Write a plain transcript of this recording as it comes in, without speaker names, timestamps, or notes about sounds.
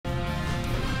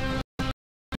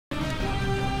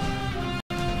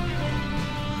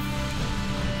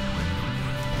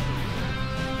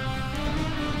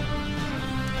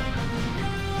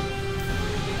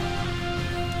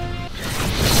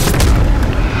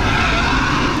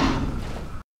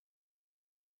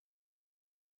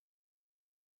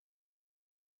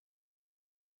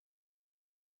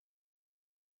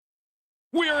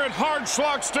We are at Hard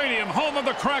Schlock Stadium, home of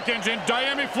the Krakens in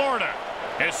Diami, Florida.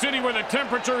 A city where the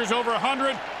temperature is over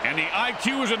 100 and the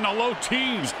IQ is in the low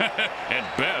teens at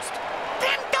best.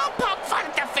 Then don't poke fun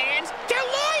at the fans. They're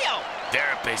loyal.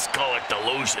 Therapists call it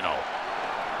delusional.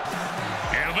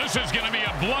 And this is going to be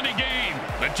a bloody game.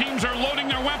 The teams are loading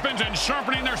their weapons and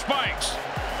sharpening their spikes.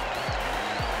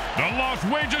 The Las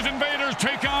Vegas Invaders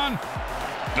take on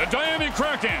the Diami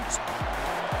Krakens.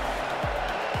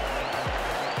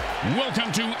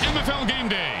 Welcome to MFL Game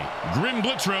Day. Grim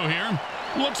Blitzrow here.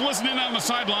 Let's listen in on the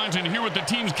sidelines and hear what the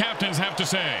team's captains have to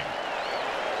say.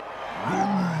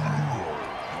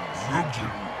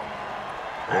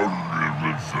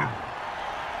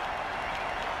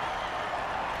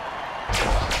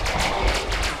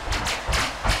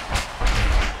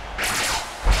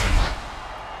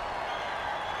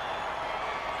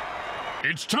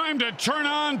 It's time to turn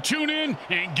on, tune in,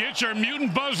 and get your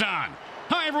mutant buzz on.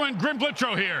 Hi everyone, Grim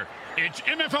Blitzrow here. It's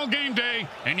MFL Game Day,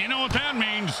 and you know what that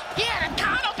means. Yeah, the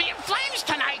town will be in flames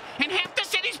tonight, and half the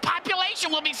city's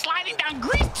population will be sliding down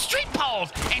greased street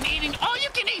poles and eating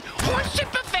all-you-can-eat horse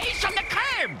shit buffets from the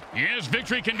curb. Yes,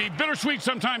 victory can be bittersweet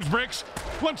sometimes, Bricks.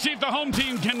 Let's see if the home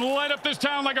team can light up this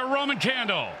town like a Roman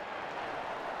candle.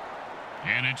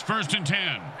 And it's 1st and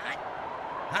 10.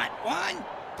 Hot one.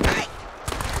 Hot.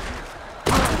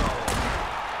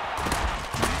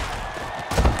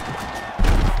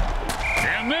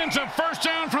 And then it's a first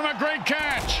down from a great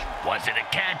catch. Was it a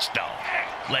catch, though?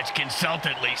 Let's consult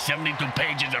at least 72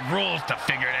 pages of rules to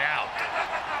figure it out.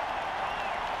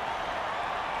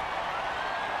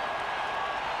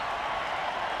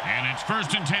 And it's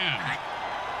 1st and 10.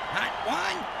 Hot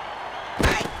one.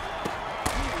 Hot.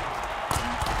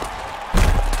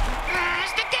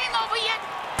 Is the game over yet?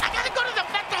 I gotta go to the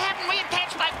vet to have him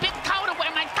reattach my big toe to where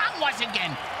my tongue was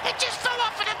again. It just fell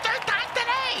off for the 3rd time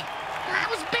today. I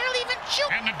was barely even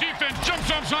shooting. And the defense jumps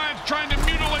up sides trying to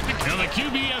mutilate the QB. And the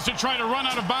QB has to try to run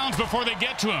out of bounds before they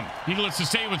get to him. Needless to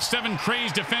say, with 7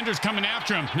 crazed defenders coming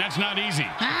after him, that's not easy.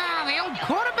 Ah, the old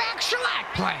quarterback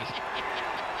shellac play.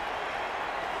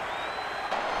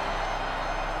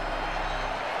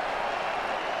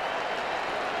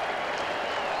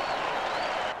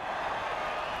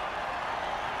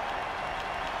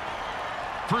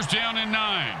 First down and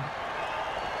 9.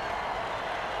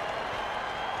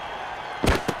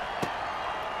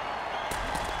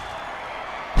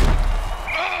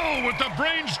 Oh, with the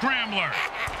brain scrambler.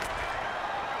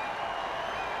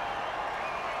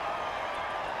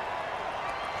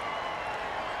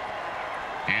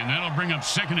 And that'll bring up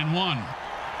 2nd and 1.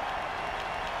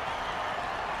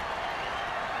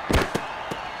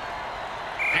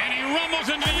 And he rumbles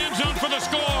into the end zone for the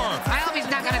score. I hope he's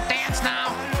not going to dance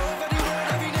now.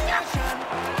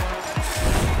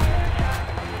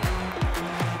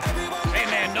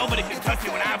 Nobody can touch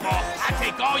you with eyeball. I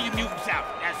take all you mutants out.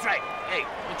 That's right. Hey,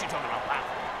 what you talking about, pal?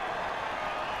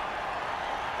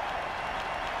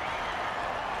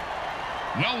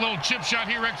 Well, little chip shot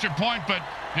here, extra point, but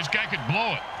this guy could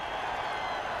blow it.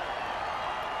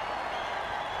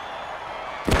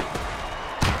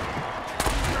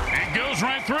 It goes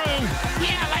right through.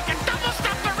 Yeah, like a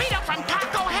double-stuffed burrito from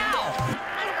Taco Hell.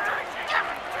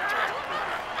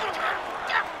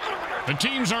 The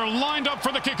teams are lined up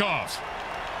for the kickoff.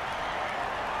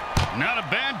 Not a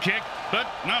bad kick, but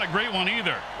not a great one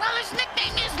either. Well, his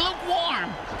nickname is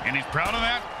Lukewarm. And he's proud of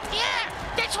that? Yeah,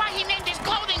 that's why he named his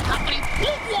clothing company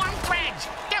Lukewarm Threads.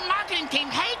 Their marketing team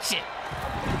hates it.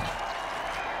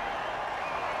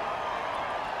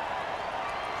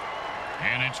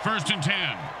 And it's 1st and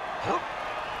 10.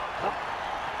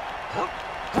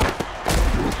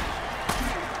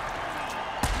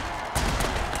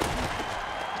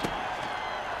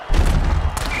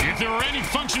 If there were any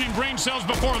functioning brain cells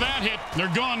before that hit,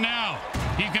 they're gone now.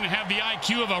 He's going to have the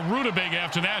IQ of a rutabaga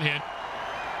after that hit.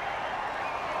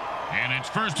 And it's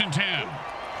 1st and 10.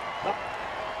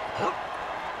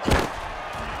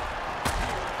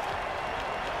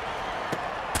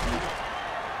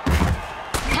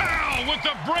 Pow! With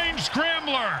the brain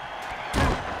scrambler.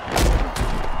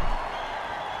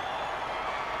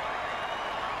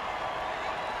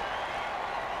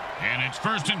 And it's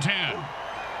 1st and 10.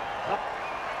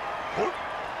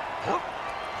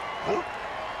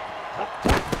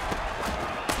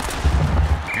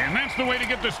 And that's the way to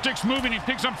get the sticks moving. He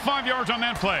picks up 5 yards on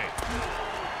that play.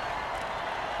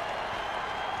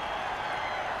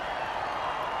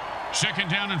 Second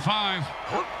down and 5.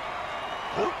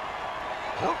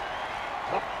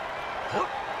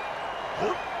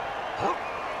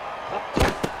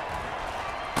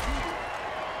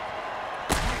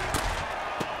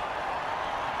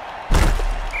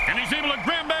 And he's able to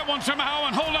grab that one somehow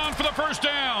and hold on for the first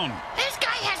down. He's got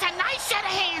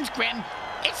Grim.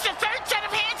 It's the third set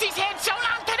of hands he's had sewn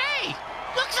on today.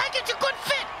 Looks like it's a good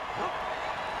fit.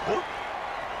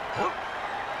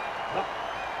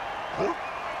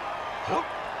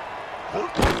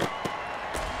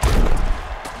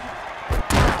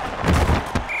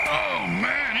 Oh,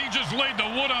 man, he just laid the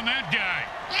wood on that guy.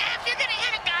 Yeah, if you're gonna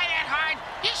hit a guy that hard,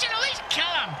 you should at least kill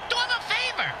him. Do him a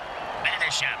favor.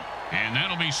 Finish him. And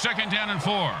that'll be 2nd down and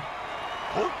 4.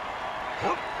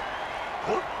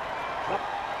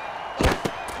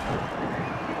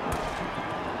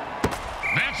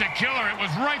 That's a killer. It was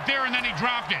right there, and then he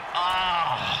dropped it.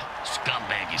 Oh,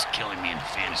 scumbag is killing me in the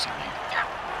fantasy league.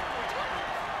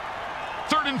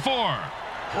 3rd and 4.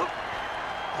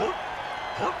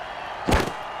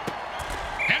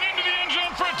 And into the end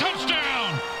zone for a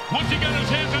touchdown. Once he got his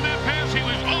hands on that pass, he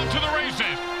was off to the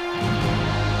races.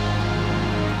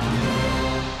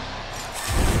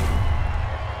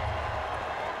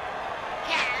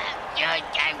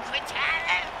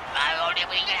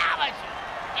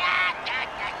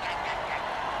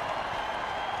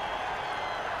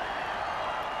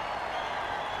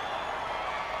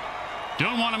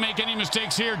 Don't want to make any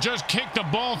mistakes here. Just kick the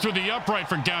ball through the upright,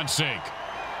 for God's sake.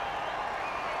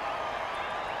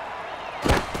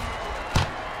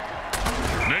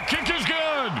 The kick is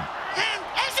good.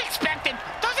 As expected,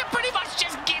 those are pretty much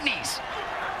just gimmies.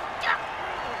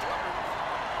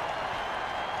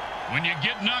 When you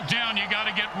get knocked down, you got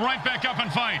to get right back up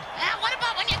and fight. What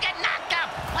about when you get knocked up?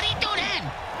 What do you do then?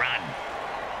 Run.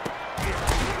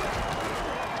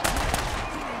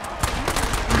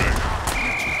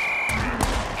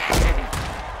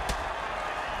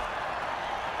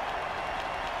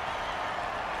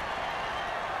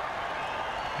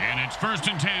 And it's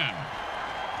 1st and 10.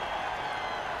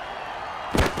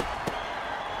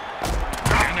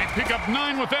 And they pick up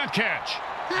 9 with that catch.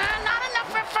 Not enough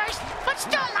for first, but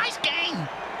still a nice gain.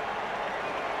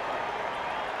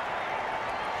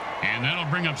 And that'll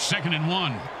bring up 2nd and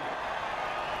 1.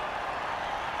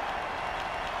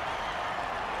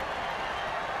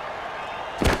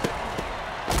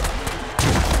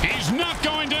 He's not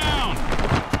going down.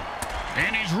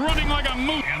 And he's running like a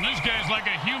moose. And this guy's like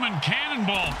a human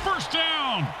cannonball. 1st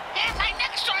down. And my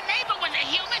next-door neighbor was a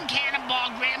human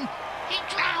cannonball, Grim. He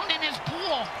drowned in his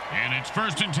pool. And it's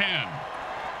 1st and 10.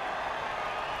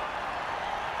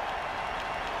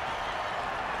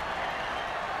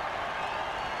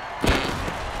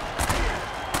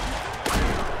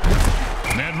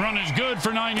 That run is good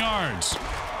for 9 yards.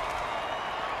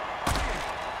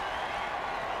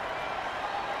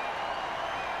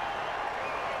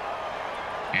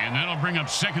 And that'll bring up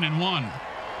 2nd and 1.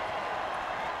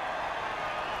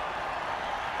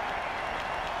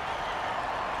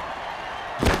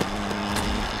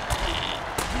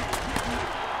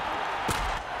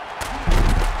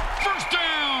 First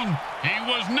down. He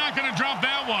was not going to drop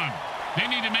that one. They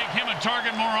need to make him a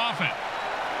target more often.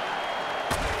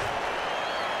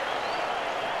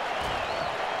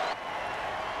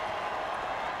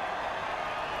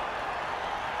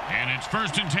 And it's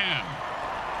 1st and 10.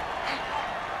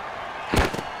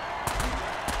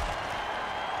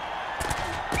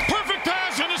 Perfect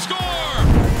pass and a score!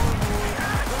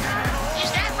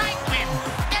 Is that right, Grim?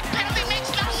 That penalty makes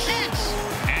no sense.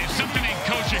 And something ain't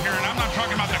kosher here, and I'm not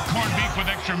talking about the corned beef with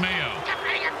extra mayo.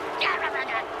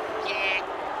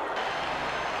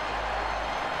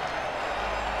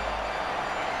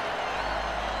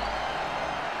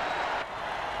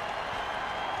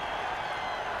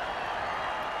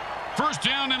 First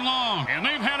down and long, and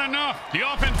they've had enough. The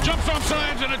offense jumps off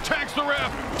sides and attacks the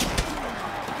ref.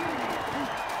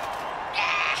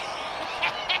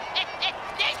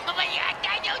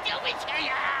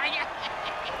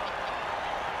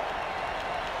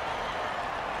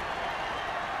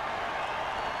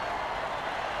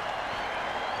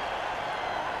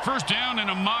 First down and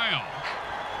a mile.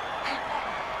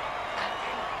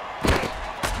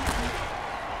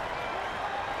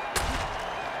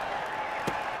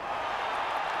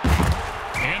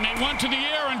 And they went to the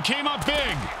air and came up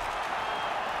big.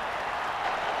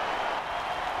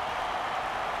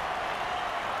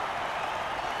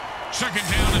 Second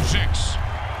down and 6.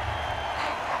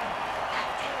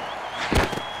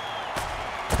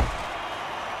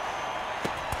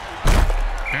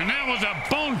 And that was a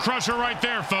bone crusher right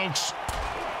there, folks.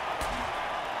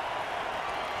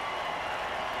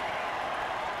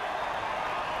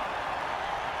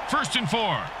 First and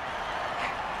 4.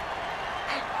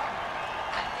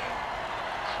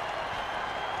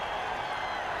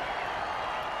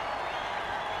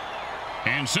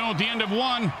 And so at the end of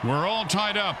 1, we're all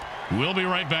tied up. We'll be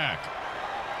right back.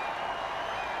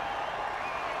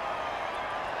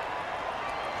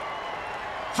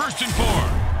 First and 4.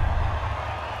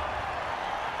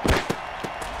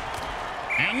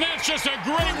 And that's just a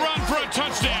great run for a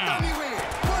touchdown.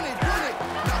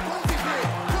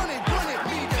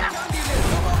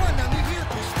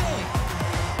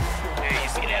 Hey, you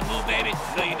see that move, baby?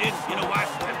 No, you didn't. You know why?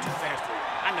 I'm too fast for you.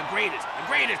 I'm the greatest. The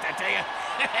greatest, I tell you.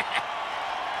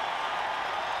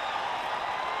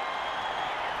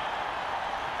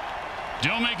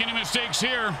 Don't make any mistakes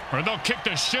here, or they'll kick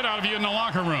the shit out of you in the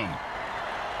locker room.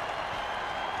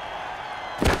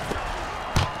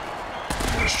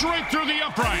 Straight through the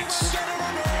uprights.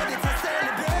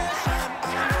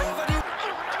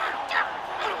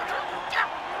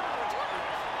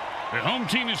 The home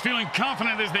team is feeling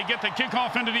confident as they get the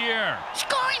kickoff into the air.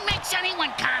 Scoring makes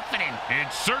anyone confident.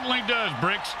 It certainly does,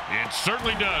 Bricks. It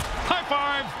certainly does. High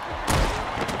five.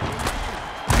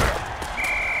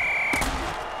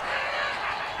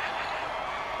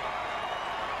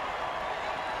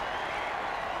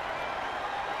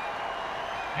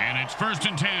 And it's 1st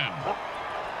and 10.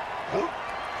 Ooh,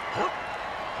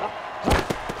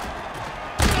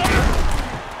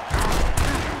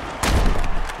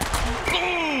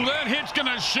 that hit's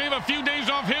gonna shave a few days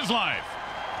off his life.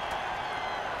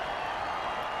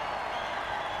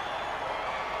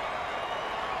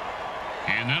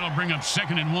 And that'll bring up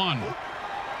 2nd and 1.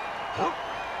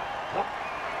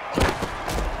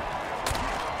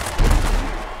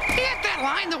 He hit that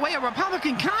line the way a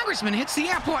Republican congressman hits the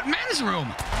airport men's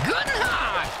room. Good and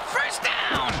hard. 1st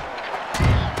down.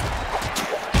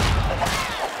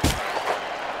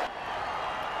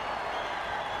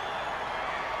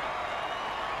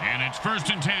 And it's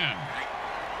 1st and 10.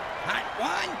 Hot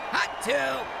 1, hot 2,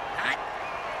 hot.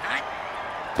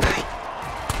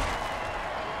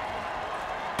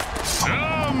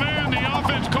 Oh, man, the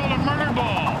offense called a murder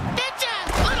ball. That's a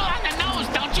little on the nose,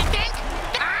 don't you think?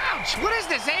 Ouch! What is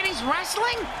this, 80s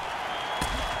wrestling?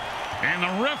 And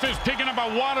the ref is picking up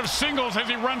a wad of singles as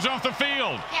he runs off the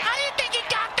field. How do you think he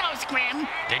got those, Grim?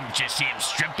 Didn't you see him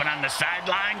stripping on the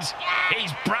sidelines?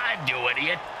 He's bribed, you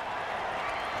idiot.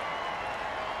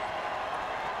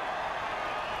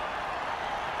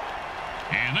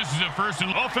 And this is a 1st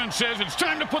and offense says it's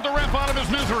time to put the ref out of his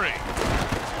misery.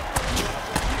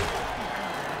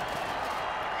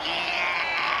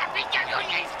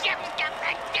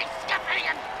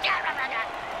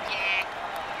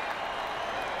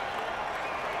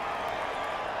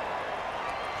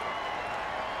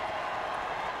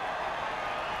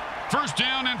 First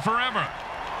down and forever.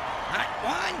 Hot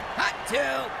 1, hot 2,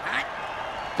 hot.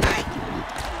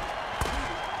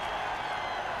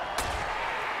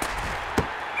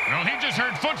 Well, he just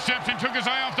heard footsteps and took his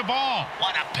eye off the ball.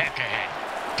 What a peck ahead.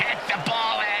 Get the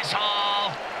ball,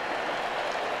 asshole.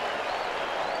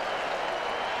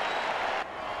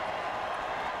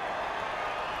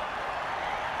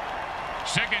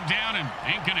 Second down and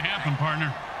ain't gonna happen,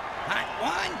 partner. Hot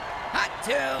 1, hot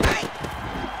 2,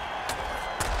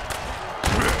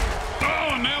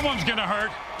 Oh, and that one's gonna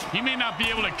hurt. He may not be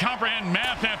able to comprehend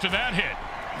math after that hit.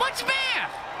 What's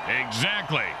math?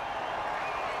 Exactly.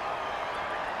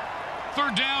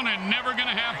 3rd down and never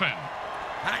gonna happen.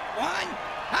 Hot 1,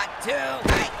 hot 2,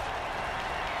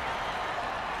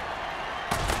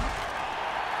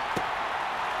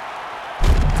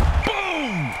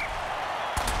 Boom!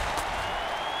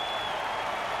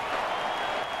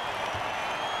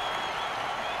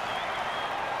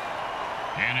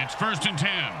 And it's 1st and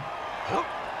 10.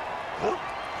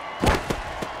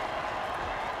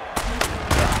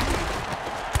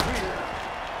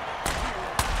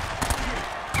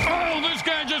 Oh, this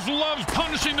guy just loves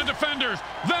punishing the defenders.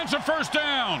 That's a 1st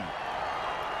down.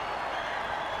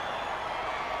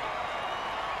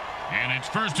 And it's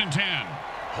 1st and 10.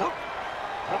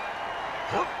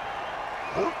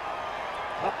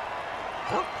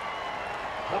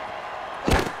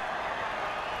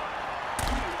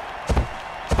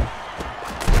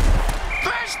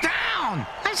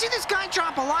 I've seen this guy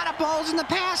drop a lot of balls in the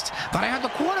past, but I heard the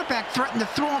quarterback threaten to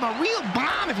throw him a real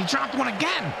bomb if he dropped one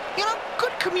again. You know,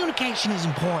 good communication is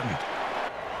important.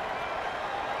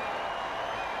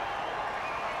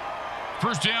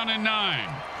 1st down and 9.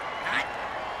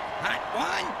 Hot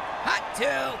 1, hot 2,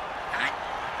 hot.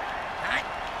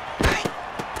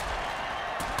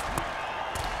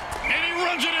 And he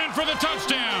runs it in for the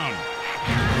touchdown.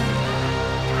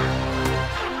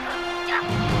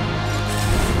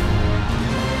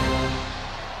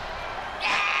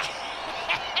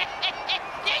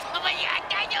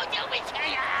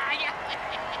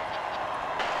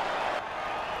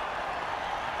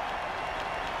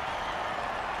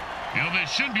 You know,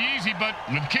 this should be easy, but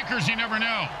with kickers, you never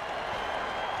know.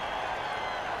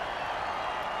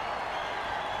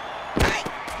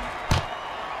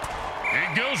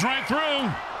 It goes right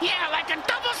through. Yeah, like a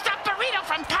double-stuffed burrito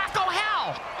from Taco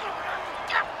Hell.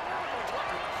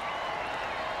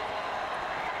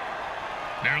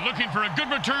 They're looking for a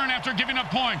good return after giving up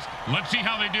points. Let's see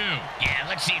how they do. Yeah,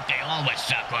 let's see if they always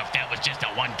suck or if that was just a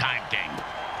one-time thing.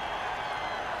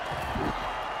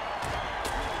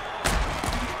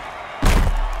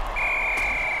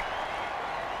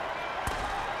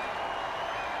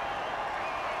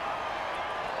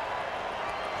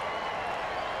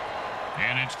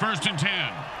 And it's 1st and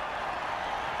 10.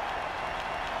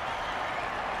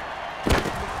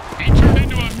 He turned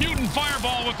into a mutant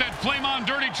fireball with that flame-on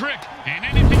dirty trick. And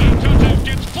anything he touches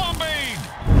gets flambéed.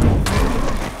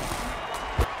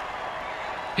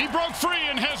 He broke free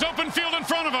and has open field in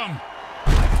front of him.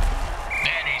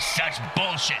 That is such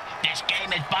bullshit. This game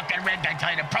is fucking rigged. I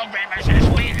tell you, the programmers are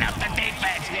speeding up the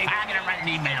defense. I'm gonna write an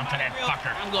email to that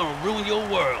fucker. I'm gonna ruin your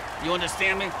world. You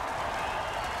understand me?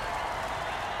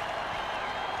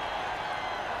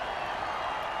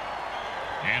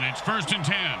 And it's 1st and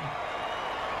 10.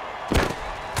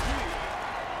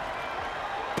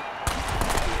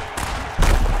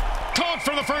 Caught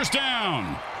for the first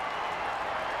down.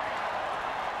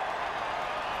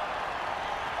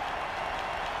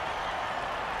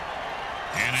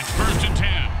 And it's 1st and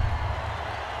 10.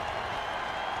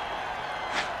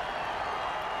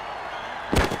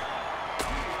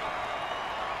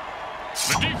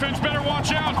 The defense better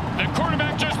watch out. The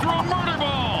quarterback just threw a murder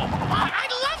ball. I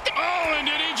loved it. Oh, and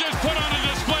did he just put on a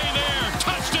display there?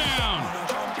 Touchdown.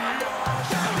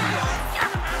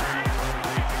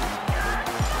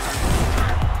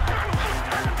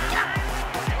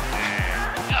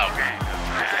 Okay.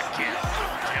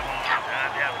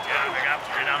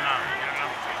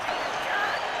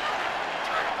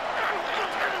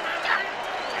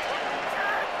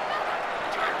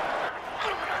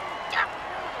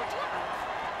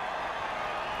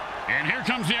 And here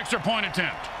comes the extra point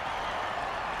attempt.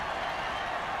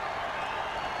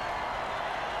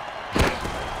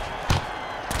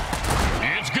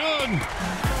 It's good.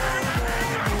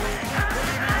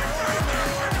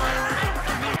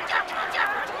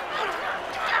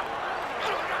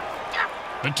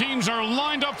 The teams are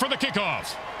lined up for the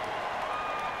kickoff.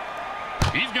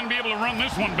 He's going to be able to run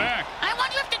this one back. I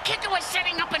wonder if the kicker was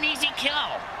setting up an easy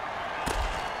kill.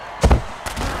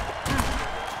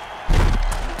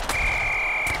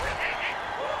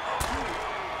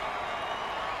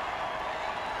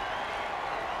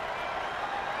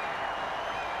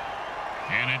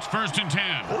 And it's 1st and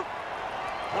 10.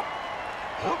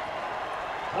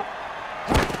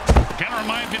 Kind of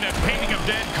reminds me of that painting of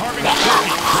dead carving a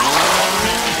turkey.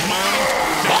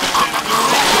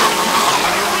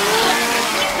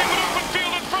 Open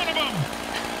field in front of him.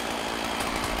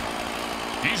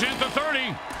 He's at the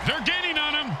 30. They're gaining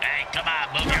on him. Hey, come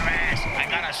on, move your ass. I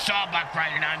got a sawbuck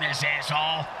riding on this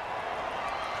asshole.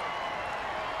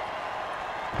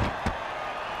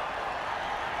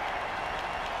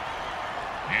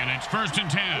 And it's 1st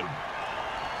and 10.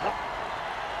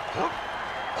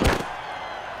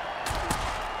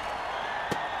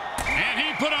 And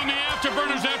he put on the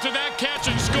afterburners after that catch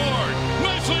and scored.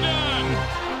 Nicely done.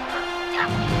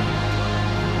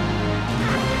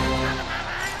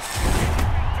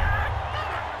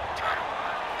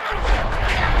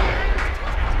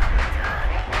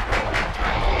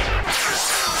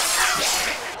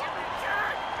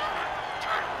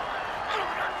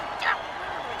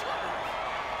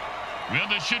 Well,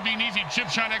 this should be an easy chip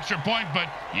shot extra point, but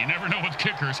you never know with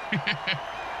kickers. It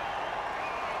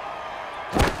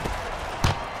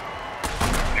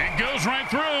goes right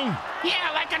through.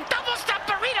 Yeah, like a double-stuffed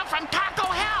burrito from Taco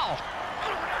Hell.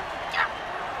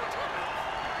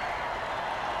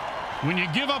 When you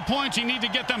give up points, you need to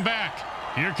get them back.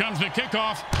 Here comes the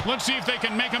kickoff. Let's see if they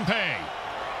can make them pay.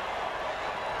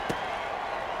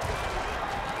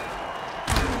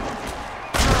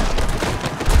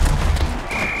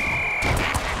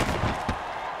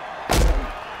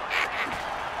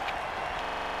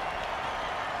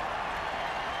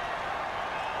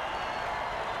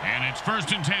 And it's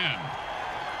 1st and 10.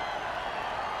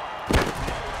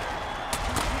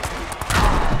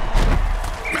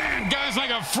 Man, guys like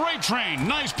a freight train.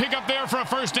 Nice pickup there for a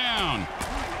first down.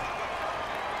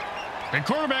 The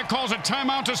quarterback calls a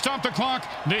timeout to stop the clock.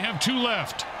 They have 2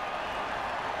 left.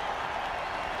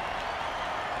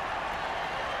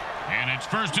 And it's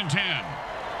 1st and 10.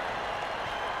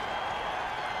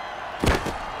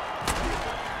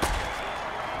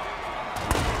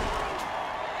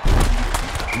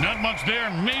 Not much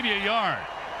there, maybe a yard.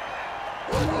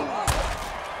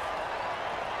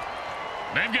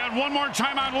 They've got 1 more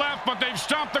timeout left, but they've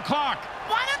stopped the clock.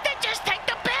 Why don't they just take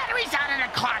the batteries out of the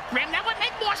clock, Grim? That would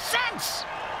make more sense.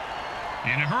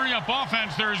 In a hurry-up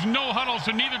offense, there is no huddle,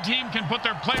 so neither team can put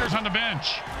their players on the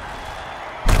bench.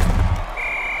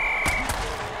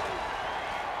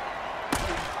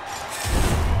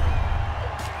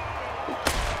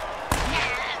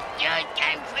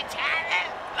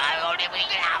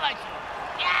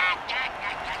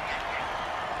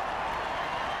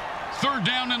 3rd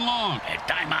down and long. Hey,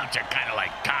 timeouts are kind of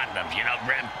like condoms, you know,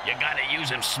 Grim? You got to use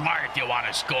them smart if you want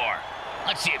to score.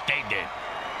 Let's see if they did.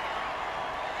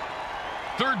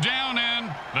 3rd down,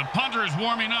 and the punter is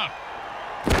warming up.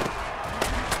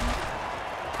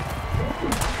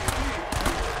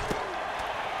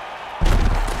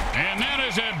 And that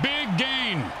is a big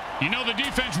gain. You know the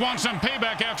defense wants some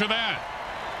payback after that.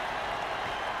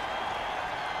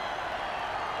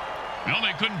 Well,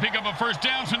 they couldn't pick up a 1st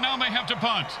down, so now they have to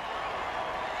punt.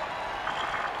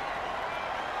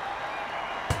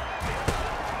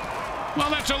 Well,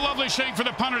 that's a lovely shake for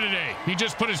the punter today. He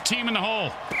just put his team in the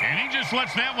hole. And he just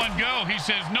lets that one go. He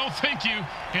says, no thank you,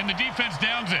 and the defense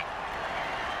downs it.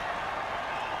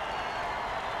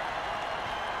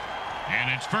 And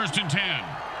it's 1st and 10.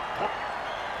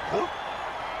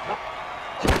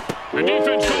 The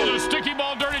defense calls a sticky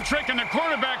ball dirty trick, and the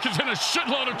quarterback is in a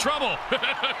shitload of trouble.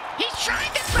 He's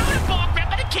trying to throw the ball, Grim,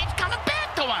 but it keeps coming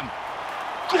back to him.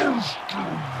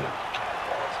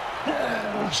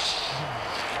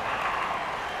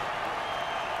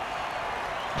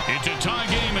 It's a tie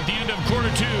game at the end of quarter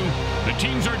 2. The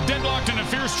teams are deadlocked in a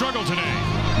fierce struggle today.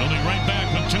 We'll be right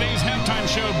back with today's halftime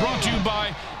show brought to you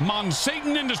by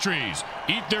Monsatan Industries.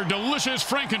 Eat their delicious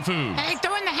Frankenfood. Hey,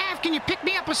 during the half, can you pick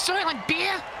me up a Soylent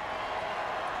beer?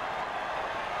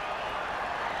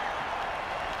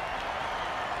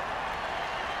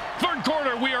 Third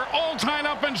quarter, we are all tied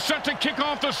up and set to kick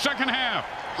off the 2nd half.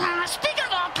 Speaking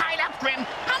of all tied up, Grim,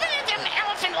 how many of them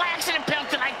elephant laxative pills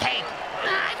did I take?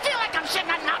 I feel like I'm sitting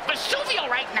on Mount Vesuvio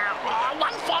right now.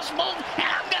 One false move, and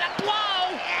I'm gonna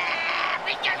blow.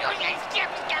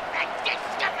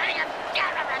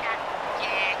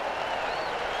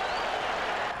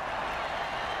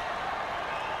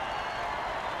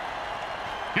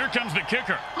 Here comes the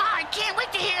kicker. Oh, I can't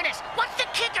wait to hear this. What's the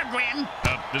kicker, Grim?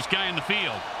 This guy in the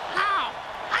field. Oh,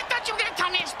 I thought you were gonna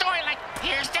tell me a story like,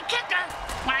 here's the kicker.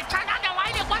 When I turned on the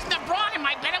light, it wasn't a broad in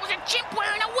my bed, it was a chimp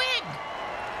wearing a wig.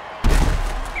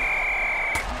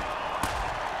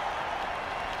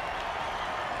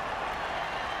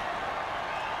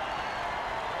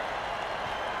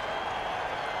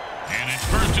 And it's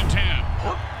 1st and 10.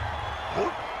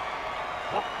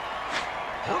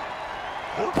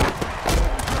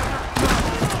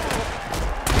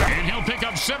 And he'll pick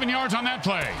up 7 yards on that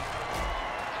play.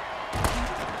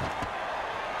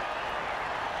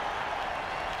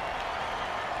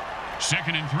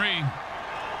 Second and 3.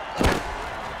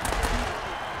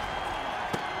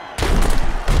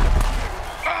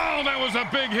 Oh, that was a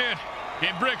big hit.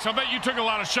 Hey, Bricks, I bet you took a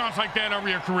lot of shots like that over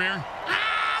your career.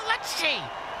 Let's see.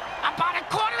 About a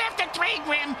quarter after 3,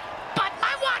 Grim, but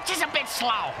my watch is a bit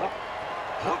slow.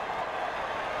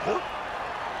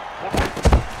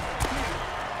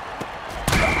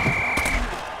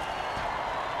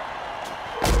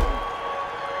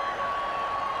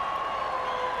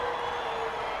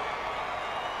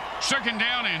 Second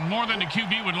down and more than the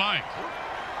QB would like.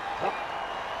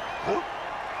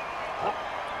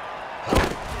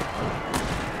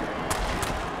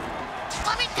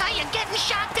 Let me tell you, getting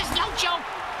shocked is no joke.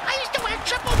 I used to wear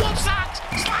triple wool socks,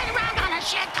 slide around on a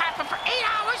shed carpet for 8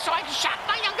 hours so I could shock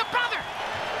my younger brother.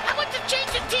 I went to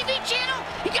change the TV channel,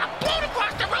 he got blown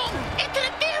across the room into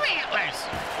the deer antlers.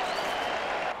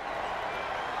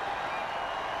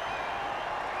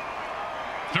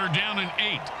 Third down and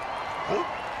 8.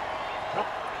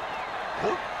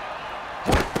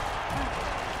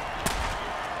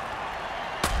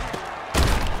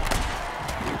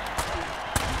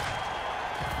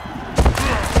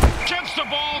 Catch the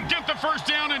ball, get the 1st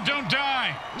down, and don't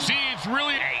die. See, it's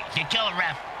really... Hey, if you kill a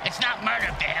ref, it's not murder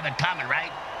if they have it coming,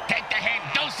 right? Take the hint.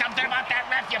 Do something about that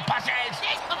ref, you pussies.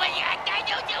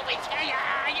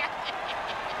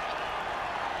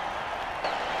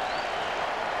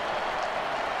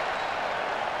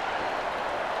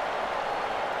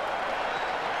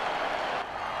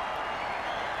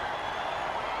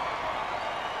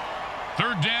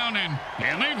 Third down, and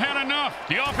they've had enough.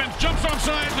 The offense jumps on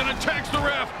sides and attacks the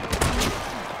ref.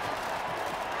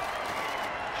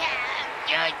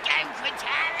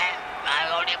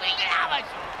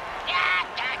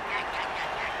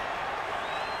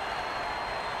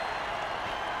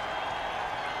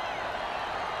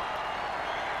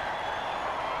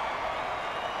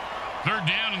 Third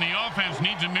down, and the offense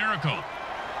needs a miracle.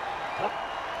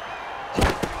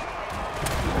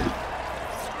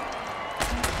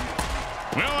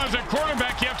 Well, as a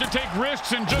quarterback, you have to take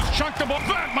risks and just chuck the ball.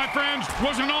 That, my friends,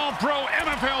 was an all-pro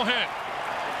MFL hit.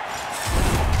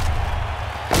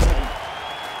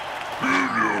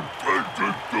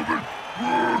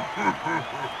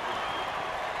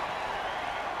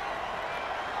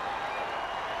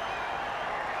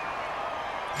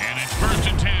 And it's 1st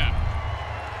and 10.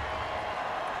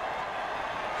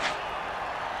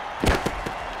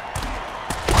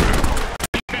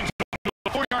 Defense,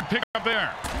 4-yard pickup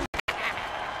there.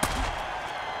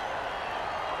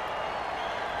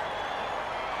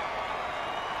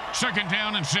 Second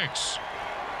down and 6.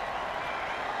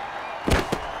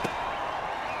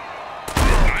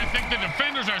 I think the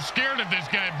defenders are scared of this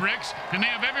guy, Bricks, and they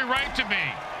have every right to be.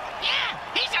 Yeah,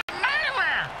 he's a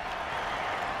murderer.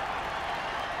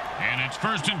 And it's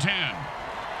 1st and 10.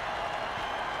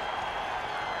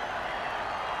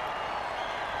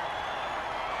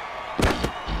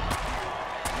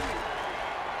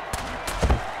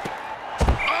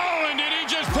 Oh, and did he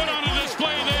just put on a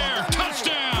display there?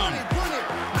 Touchdown!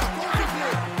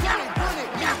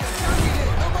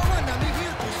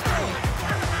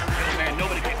 Yo, man,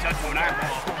 nobody can touch one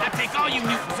eyeball. I take all you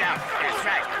mutants out. That's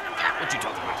right. What you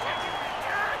talking about?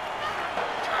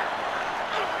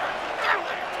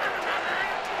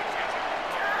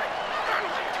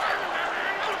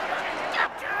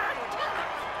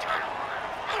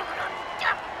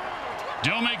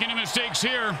 Don't make any mistakes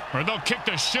here, or they'll kick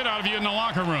the shit out of you in the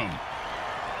locker room.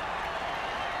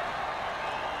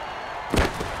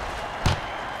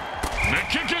 The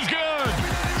kick is good.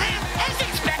 As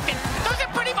expected, those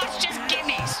are pretty much just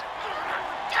gimmies.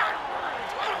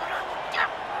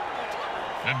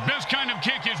 The best kind of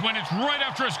kick is when it's right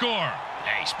after a score.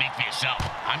 Hey, speak for yourself.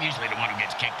 I'm usually the one who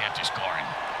gets kicked after scoring.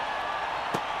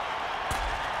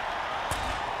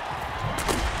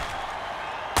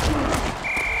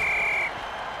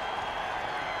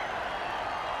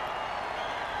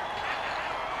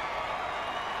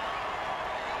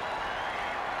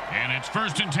 And it's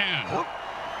 1st and 10.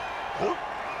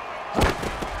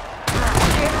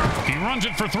 He runs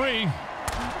it for 3.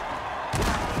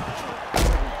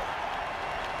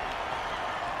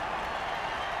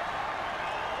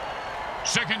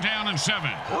 Second down and 7.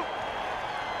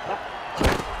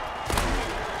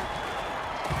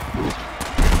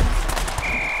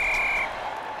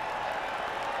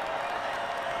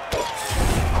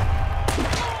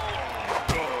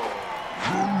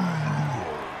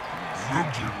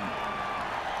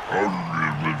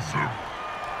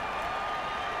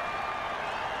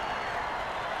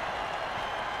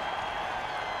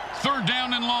 Third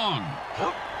down and long.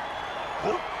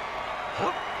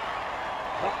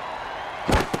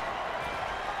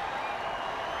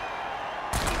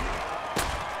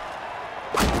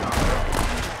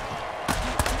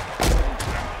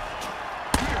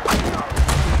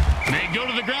 They go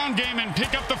to the ground game and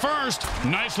pick up the first.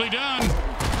 Nicely done.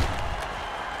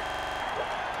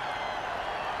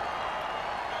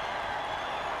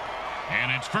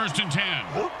 And it's 1st and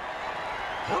 10.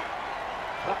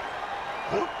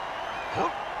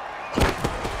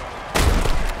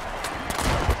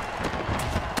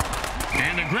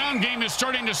 And the ground game is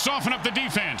starting to soften up the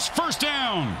defense. First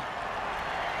down.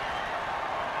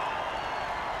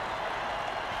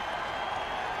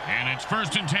 And it's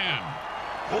 1st and 10.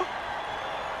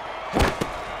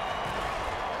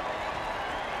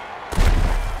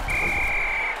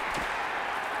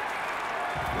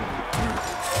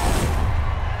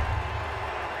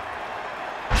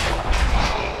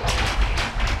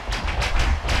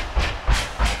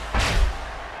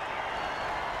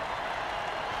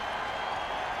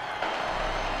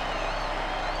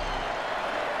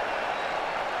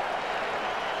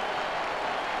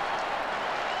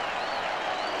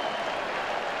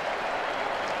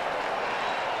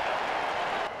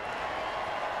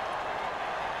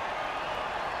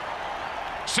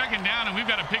 Second down, and we've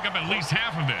got to pick up at least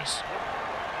half of this.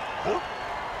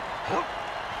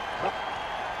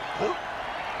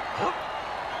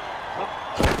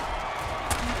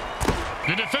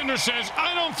 The defender says,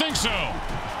 I don't think so.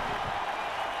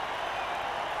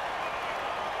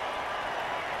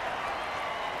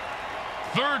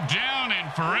 Third down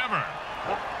and forever.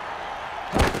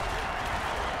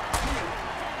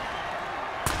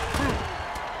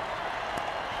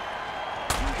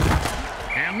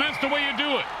 And that's the way you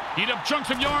do it. Eat up chunks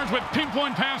of yards with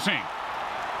pinpoint passing.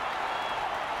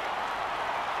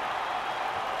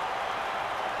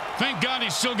 Thank God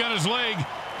he's still got his leg.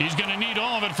 He's going to need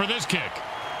all of it for this kick.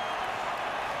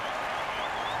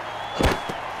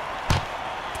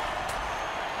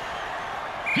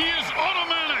 He is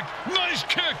automatic. Nice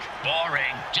kick.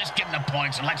 Boring. Just give him the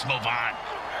points and let's move on.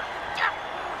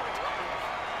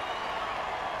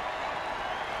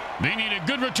 They need a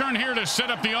good return here to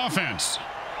set up the offense.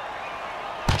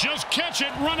 Just catch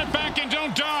it, run it back, and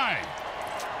don't die.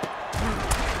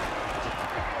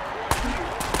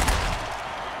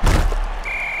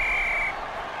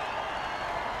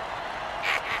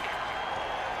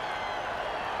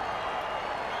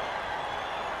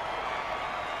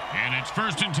 And it's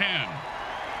 1st and 10.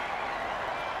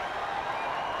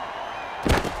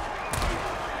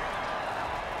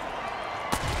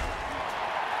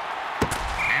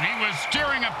 And he was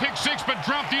steering a pick six, but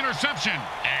dropped the interception.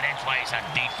 And that's why he's on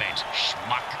defense,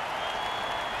 schmuck.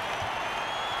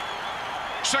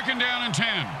 2nd down and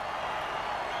 10.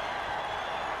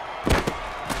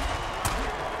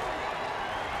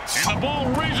 And the ball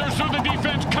razors through the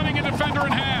defense, cutting a defender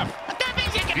in half.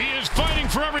 He is fighting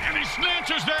for every, and he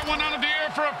snatches that one out of the air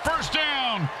for a 1st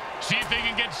down. See if they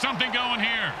can get something going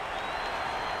here.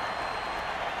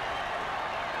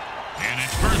 And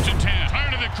it's 1st and 10.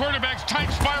 Tired of the quarterback's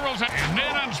tight spirals. And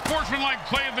then unsportsmanlike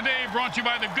play of the day brought to you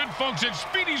by the good folks at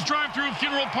Speedy's Drive-Thru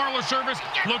Funeral Parlor Service,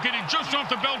 located just off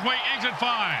the Beltway, exit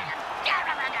 5.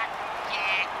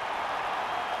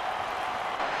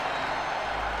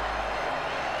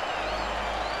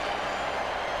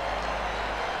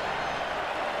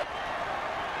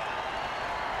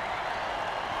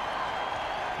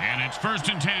 And it's 1st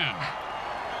and 10.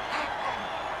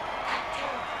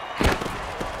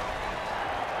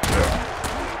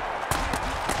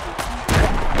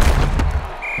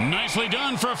 Nicely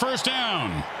done for a 1st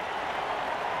down.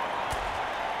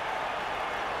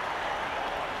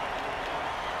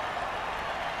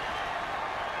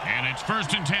 And it's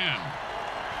 1st and 10.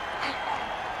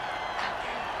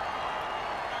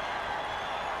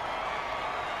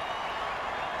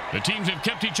 The teams have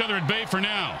kept each other at bay for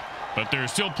now, but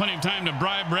there's still plenty of time to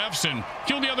bribe refs and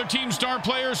kill the other team's star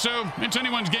players, so it's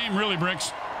anyone's game, really,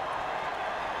 Bricks.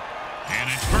 And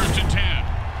it's 1st and 10.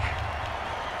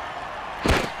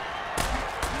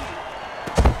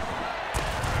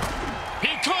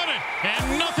 He caught it,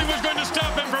 and nothing was going to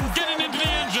stop him from getting into the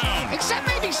end zone. Except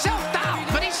maybe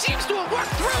self-doubt, but he seems to have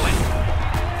worked through it.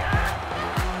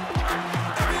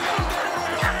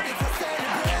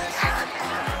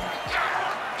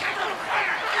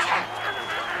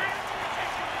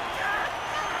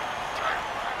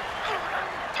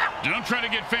 Don't try to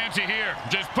get fancy here.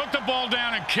 Just put the ball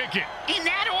down and kick it. In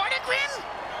that order, Grim?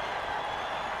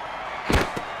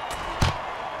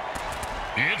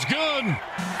 It's good.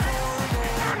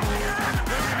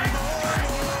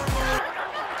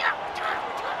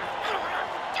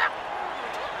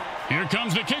 Here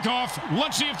comes the kickoff.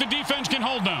 Let's see if the defense can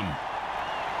hold them.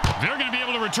 They're going to be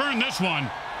able to return this one.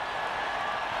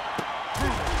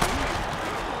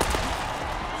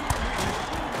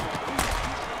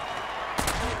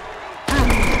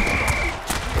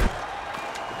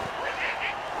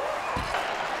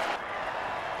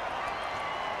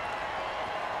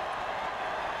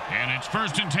 And it's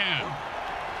 1st and 10.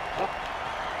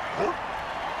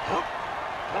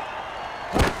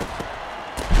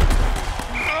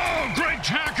 Oh, great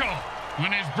tackle.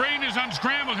 When his brain is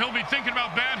unscrambled, he'll be thinking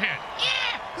about that hit.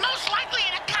 Yeah, most likely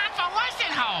in a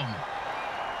convalescent home.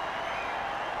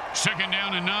 2nd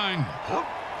down and 9.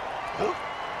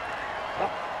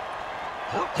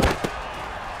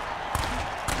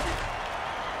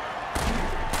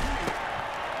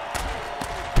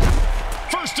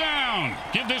 First down.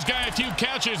 Give this guy a few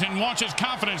catches and watch his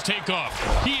confidence take off.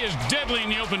 He is deadly in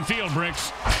the open field,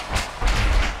 Bricks.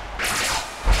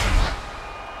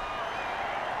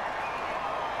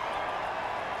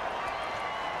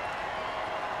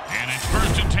 And it's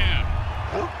 1st and 10.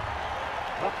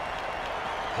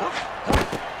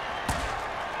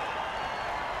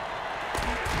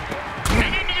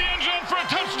 And into the end zone for a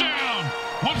touchdown.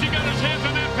 Once he got his hands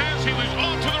on that pass, he was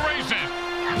off to the races.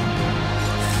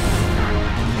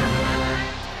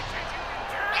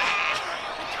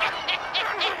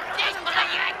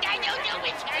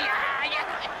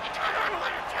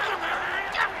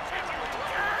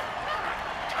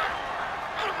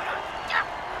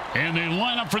 And they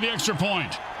line up for the extra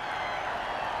point.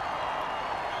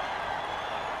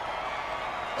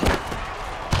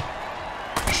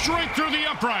 Straight through the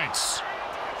uprights.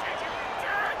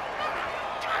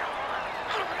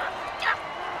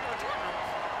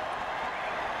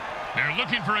 They're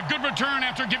looking for a good return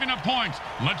after giving up points.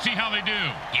 Let's see how they do.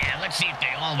 Yeah, let's see if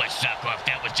they always suck or if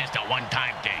that was just a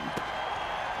one-time thing.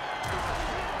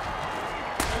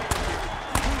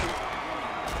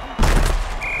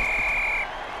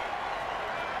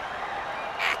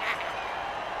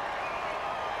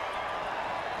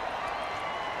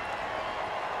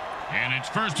 And it's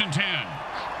 1st and 10.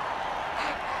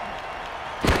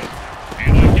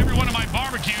 And like every one of my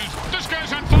barbecues, this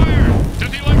guy's on fire.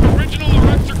 Does he like original or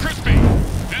extra crispy?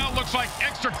 Now it looks like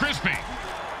extra crispy.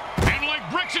 And like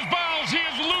Bricks' bowels, he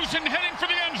is loose and heading for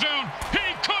the end zone.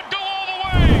 He could go all the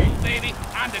way. Oh, baby,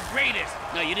 I'm the greatest.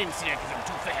 No, you didn't see that because I'm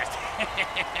too fast.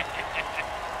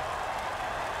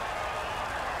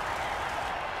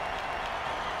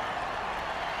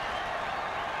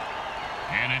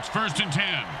 And it's 1st and 10.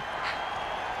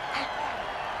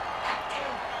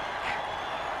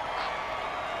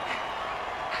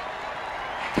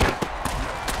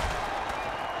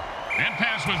 That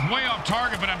pass was way off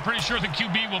target, but I'm pretty sure the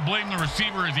QB will blame the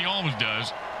receiver as he always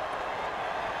does.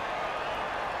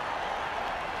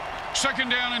 2nd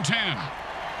down and 10.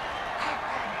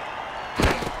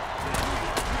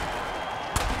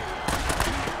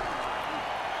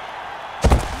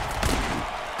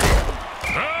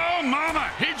 Oh, mama!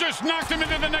 He just knocked him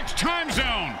into the next time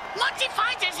zone. Once he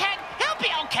finds his head, he'll be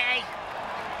okay.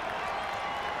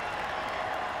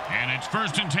 And it's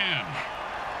 1st and 10.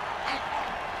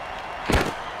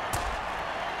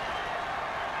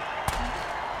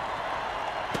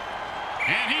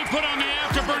 And he put on the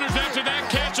afterburners after that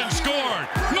catch and scored.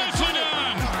 Nicely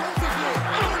done.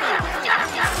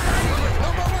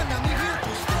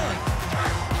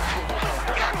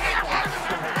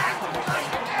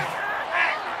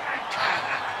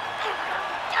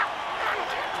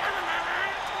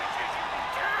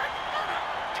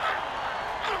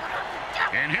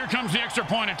 And here comes the extra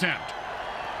point attempt.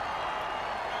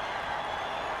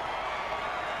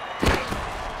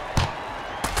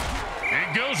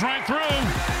 It goes right through.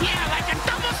 Yeah, like a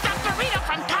double-stuffed burrito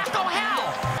from Taco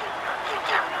Hell.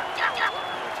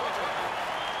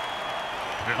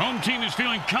 The home team is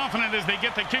feeling confident as they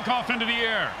get the kickoff into the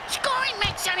air. Scoring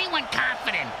makes anyone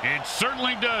confident. It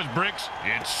certainly does, Bricks.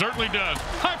 It certainly does.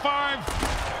 High five.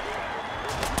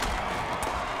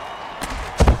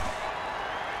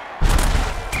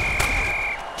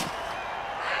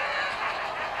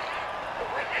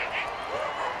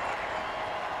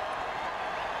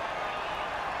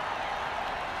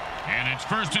 And it's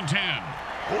 1st and 10.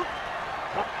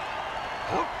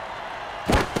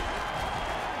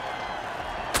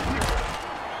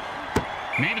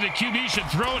 Maybe the QB should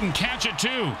throw it and catch it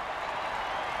too.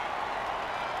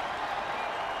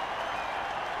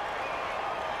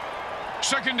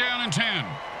 Second down and 10.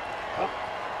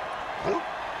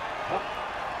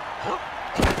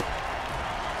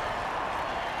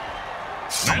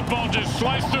 That ball just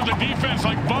sliced through the defense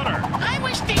like butter. I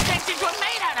wish defenses were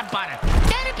made out of butter.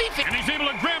 That'd be And he's able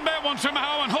to grab that one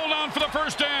somehow and hold on for the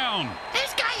 1st down.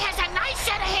 This guy has a nice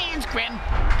set of hands, Grim.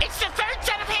 It's the 3rd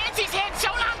set of hands he's had so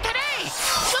long today.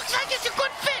 Looks like it's a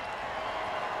good fit.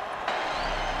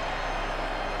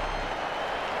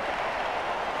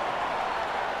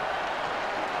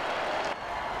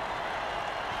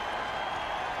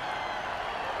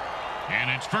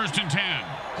 And it's 1st and 10.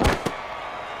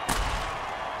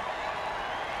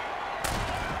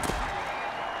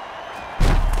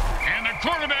 And the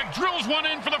quarterback drills one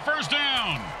in for the 1st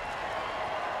down.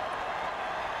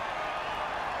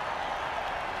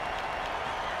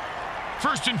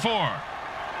 First and 4.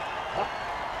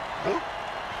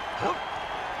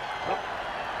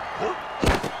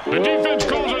 The defense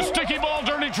calls a sticky ball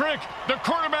dirty trick. The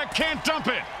quarterback can't dump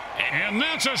it. And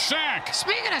that's a sack.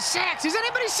 Speaking of sacks, has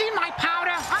anybody seen my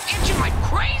powder? I'm itching like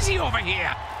crazy over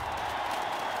here.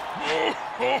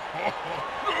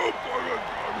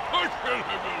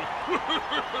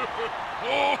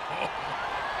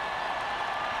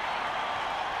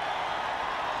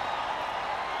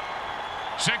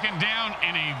 Second down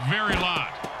and a very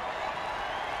lot.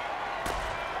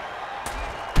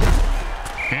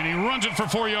 And he runs it for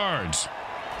 4 yards.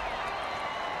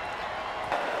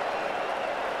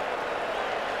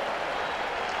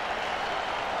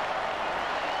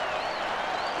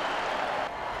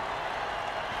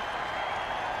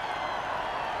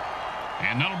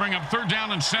 And that'll bring up 3rd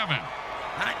down and 7.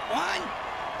 Hot one.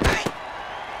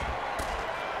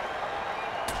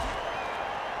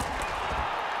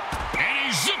 And he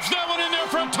zips that one in there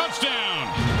for a touchdown.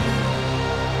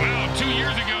 Well, 2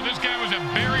 years ago, this guy was a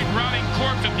buried, rotting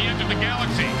corpse at the edge of the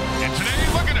galaxy. And today,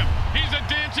 look at him. He's a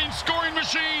dancing, scoring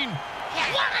machine.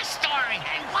 Yeah, what a story.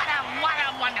 And what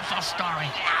a wonderful story.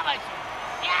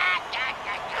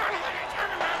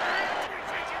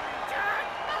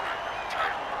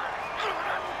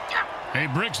 Hey,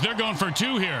 Bricks, they're going for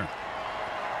 2 here.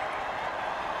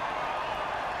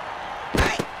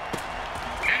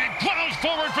 And he plows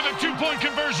forward for the 2-point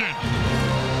conversion.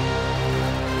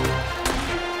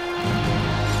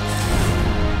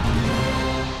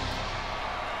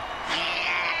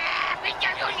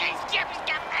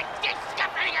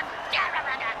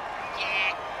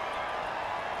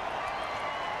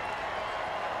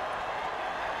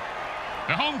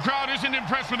 The home crowd isn't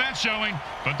impressed with that showing,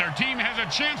 but their team has a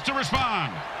chance to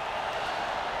respond.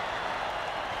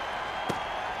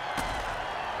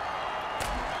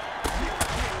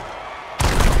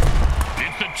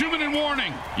 It's the 2-minute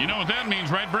warning. You know what that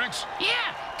means, right, Bricks?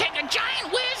 Yeah, take a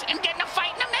giant whiz and get in a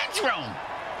fight in the men's room.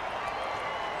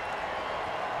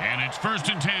 And it's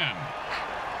 1st and 10.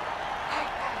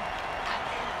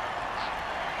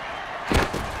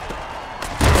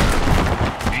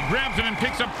 He grabs it and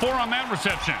picks up 4 on that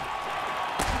reception.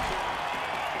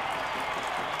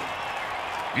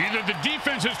 Either the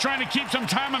defense is trying to keep some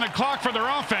time on the clock for their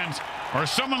offense, or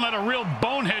someone let a real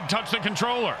bonehead touch the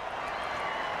controller.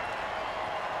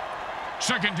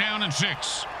 2nd down and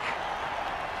 6.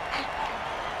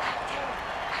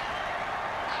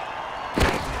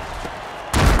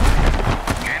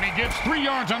 And he gets 3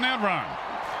 yards on that run.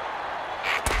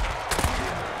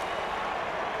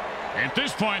 At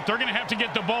this point, they're going to have to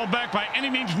get the ball back by any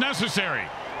means necessary,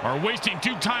 or wasting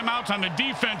 2 timeouts on the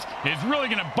defense is really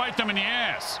going to bite them in the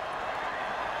ass.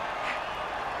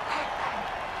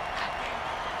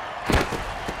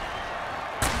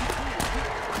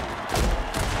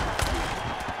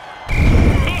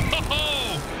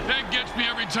 That gets me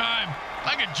every time.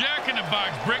 Like a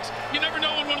jack-in-the-box, Bricks. You never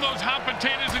know when one of those hot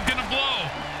potatoes is going to blow.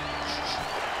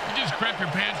 You just crap your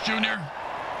pants, Junior.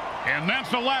 And that's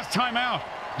the last timeout.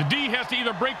 The D has to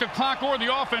either break the clock or the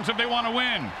offense if they want to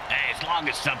win. Hey, as long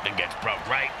as something gets broke,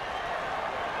 right?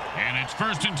 And it's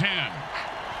 1st and 10.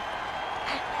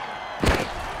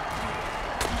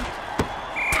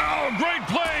 Oh, great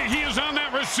play. He is on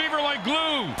that receiver like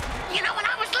glue. You know, when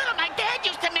I was little, my dad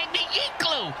used to make me eat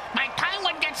glue. My tongue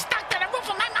would get stuck to the roof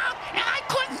of my mouth, and I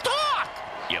couldn't talk.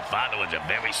 Your father was a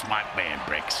very smart man,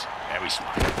 Bricks. Very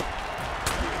smart.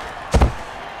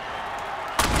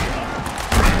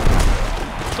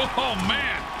 Oh,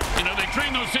 man. You know, they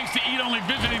train those things to eat only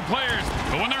visiting players.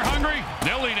 But when they're hungry,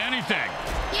 they'll eat anything.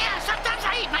 Yeah, sometimes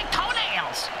I eat my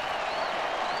toenails.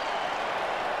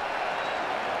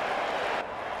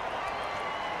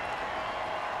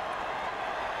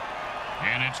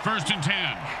 And it's 1st and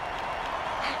 10.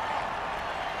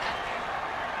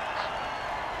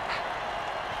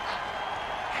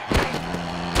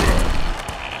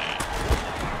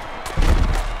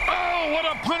 Oh, what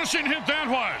a punishing hit that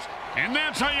was. And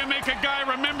that's how you make a guy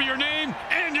remember your name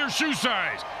and your shoe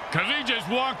size, because he just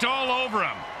walked all over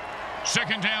him.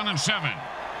 2nd down and 7.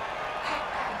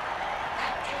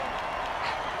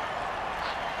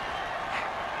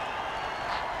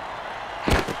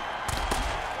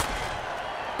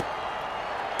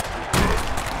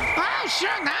 Oh,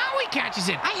 sure, now he catches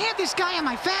it. I had this guy on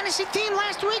my fantasy team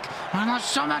last week. I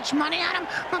lost so much money on him,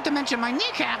 not to mention my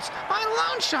kneecaps. My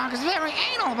loan shark is very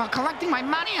anal about collecting my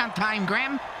money on time,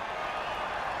 Graham.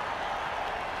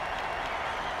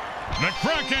 The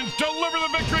Krakens deliver the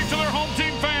victory to their home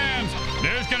team fans.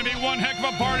 There's going to be one heck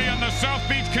of a party on the South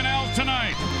Beach Canals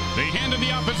tonight. They handed the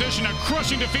opposition a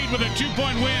crushing defeat with a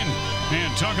 2-point win.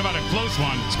 And talk about a close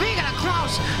one. Speaking of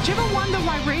close, do you ever wonder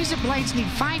why razor blades need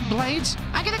 5 blades?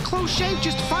 I get a close shave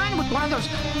just fine with one of those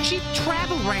cheap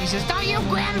travel razors, don't you,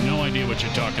 Graham? No idea what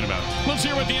you're talking about. Let's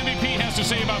hear what the MVP has to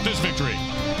say about this victory.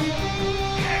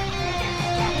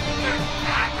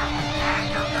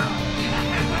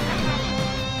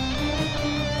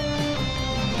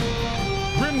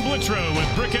 Blitzrow with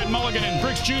Brickhead Mulligan and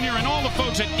Bricks Jr. and all the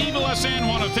folks at Evil SN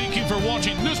want to thank you for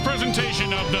watching this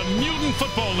presentation of the Mutant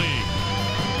Football League.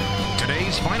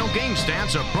 Today's final game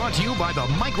stats are brought to you by the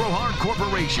Micro Hard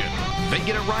Corporation. They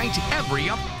get it right every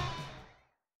up.